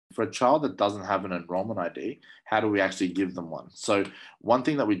For a child that doesn't have an enrollment ID, how do we actually give them one? So one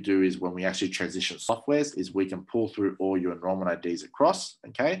thing that we do is when we actually transition softwares is we can pull through all your enrollment IDs across,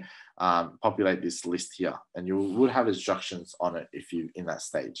 okay? Populate this list here, and you would have instructions on it if you in that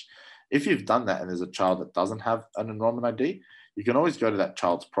stage. If you've done that and there's a child that doesn't have an enrollment ID, you can always go to that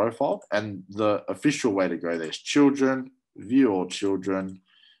child's profile, and the official way to go there is children, view all children,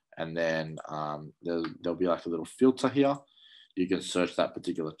 and then there'll be like a little filter here. You can search that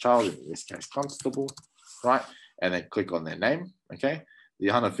particular child, in this case, Constable, right? And then click on their name, okay? The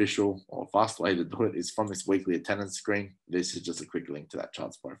unofficial or fast way to do it is from this weekly attendance screen. This is just a quick link to that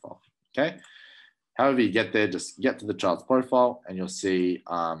child's profile, okay? However you get there, just get to the child's profile and you'll see,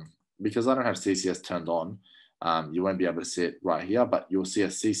 because I don't have CCS turned on, you won't be able to see it right here, but you'll see a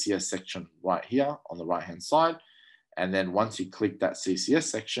CCS section right here on the right-hand side. And then once you click that CCS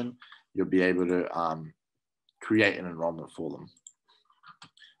section, you'll be able to create an enrollment for them.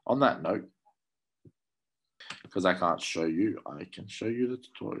 On that note, because I can't show you, I can show you the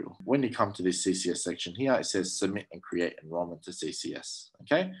tutorial. When you come to this CCS section here, it says submit and create enrollment to CCS,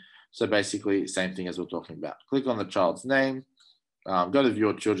 okay? So basically, same thing as we're talking about. Click on the child's name, go to view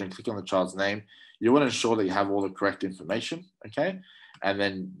your children, click on the child's name. You want to ensure that you have all the correct information, okay? And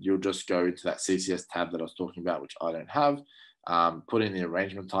then you'll just go into that CCS tab that I was talking about, which I don't have. Put in the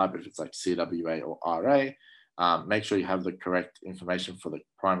arrangement type, if it's like CWA or RA. Make sure you have the correct information for the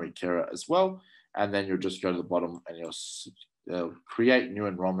primary carer as well. And then you'll just go to the bottom and you'll create new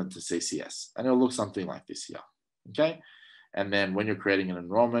enrollment to CCS. And it'll look something like this here, okay? And then when you're creating an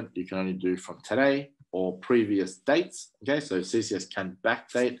enrollment, you can only do from today or previous dates, okay? So CCS can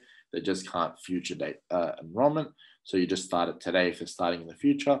backdate, they just can't future date enrollment. So you just start it today if they're starting in the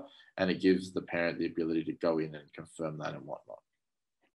future, and it gives the parent the ability to go in and confirm that and whatnot.